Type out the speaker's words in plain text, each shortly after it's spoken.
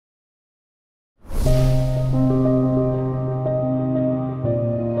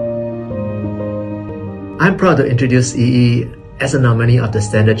I'm proud to introduce EE as a nominee of the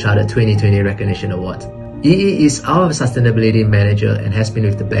Standard Chartered 2020 Recognition Award. EE is our sustainability manager and has been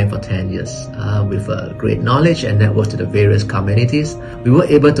with the bank for 10 years. With great knowledge and network to the various communities, we were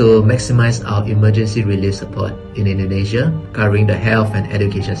able to maximize our emergency relief support in Indonesia, covering the health and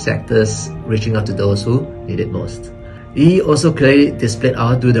education sectors, reaching out to those who need it most. EE also clearly displayed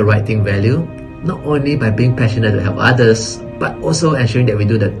our do the right thing value, not only by being passionate to help others, but also ensuring that we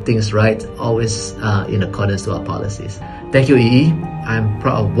do the things right, always in accordance to our policies. Thank you, EE. I'm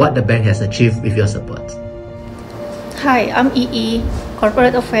proud of what the bank has achieved with your support. Hi, I'm EE,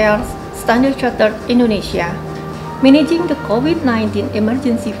 Corporate Affairs, Standard Chartered Indonesia. Managing the COVID-19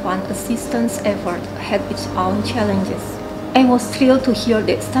 Emergency Fund assistance effort had its own challenges. I was thrilled to hear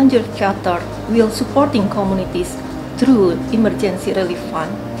that Standard Chartered will supporting communities through Emergency Relief Fund.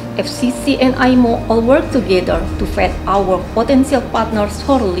 FCC and IMO all work together to vet our potential partners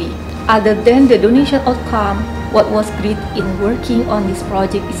thoroughly. Other than the donation outcome, what was great in working on this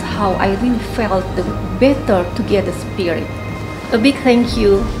project is how I really felt the better together spirit. A big thank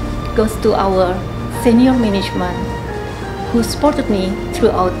you goes to our senior management who supported me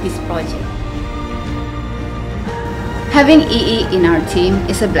throughout this project. Having EE in our team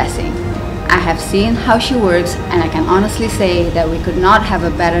is a blessing. I have seen how she works and I can honestly say that we could not have a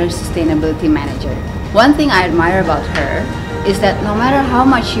better sustainability manager. One thing I admire about her is that no matter how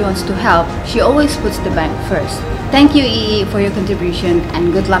much she wants to help, she always puts the bank first. Thank you, EE, for your contribution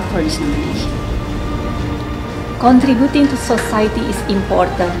and good luck for this nomination. Contributing to society is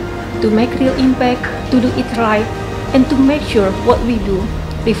important to make real impact, to do it right, and to make sure what we do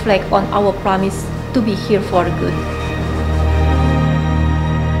reflect on our promise to be here for good.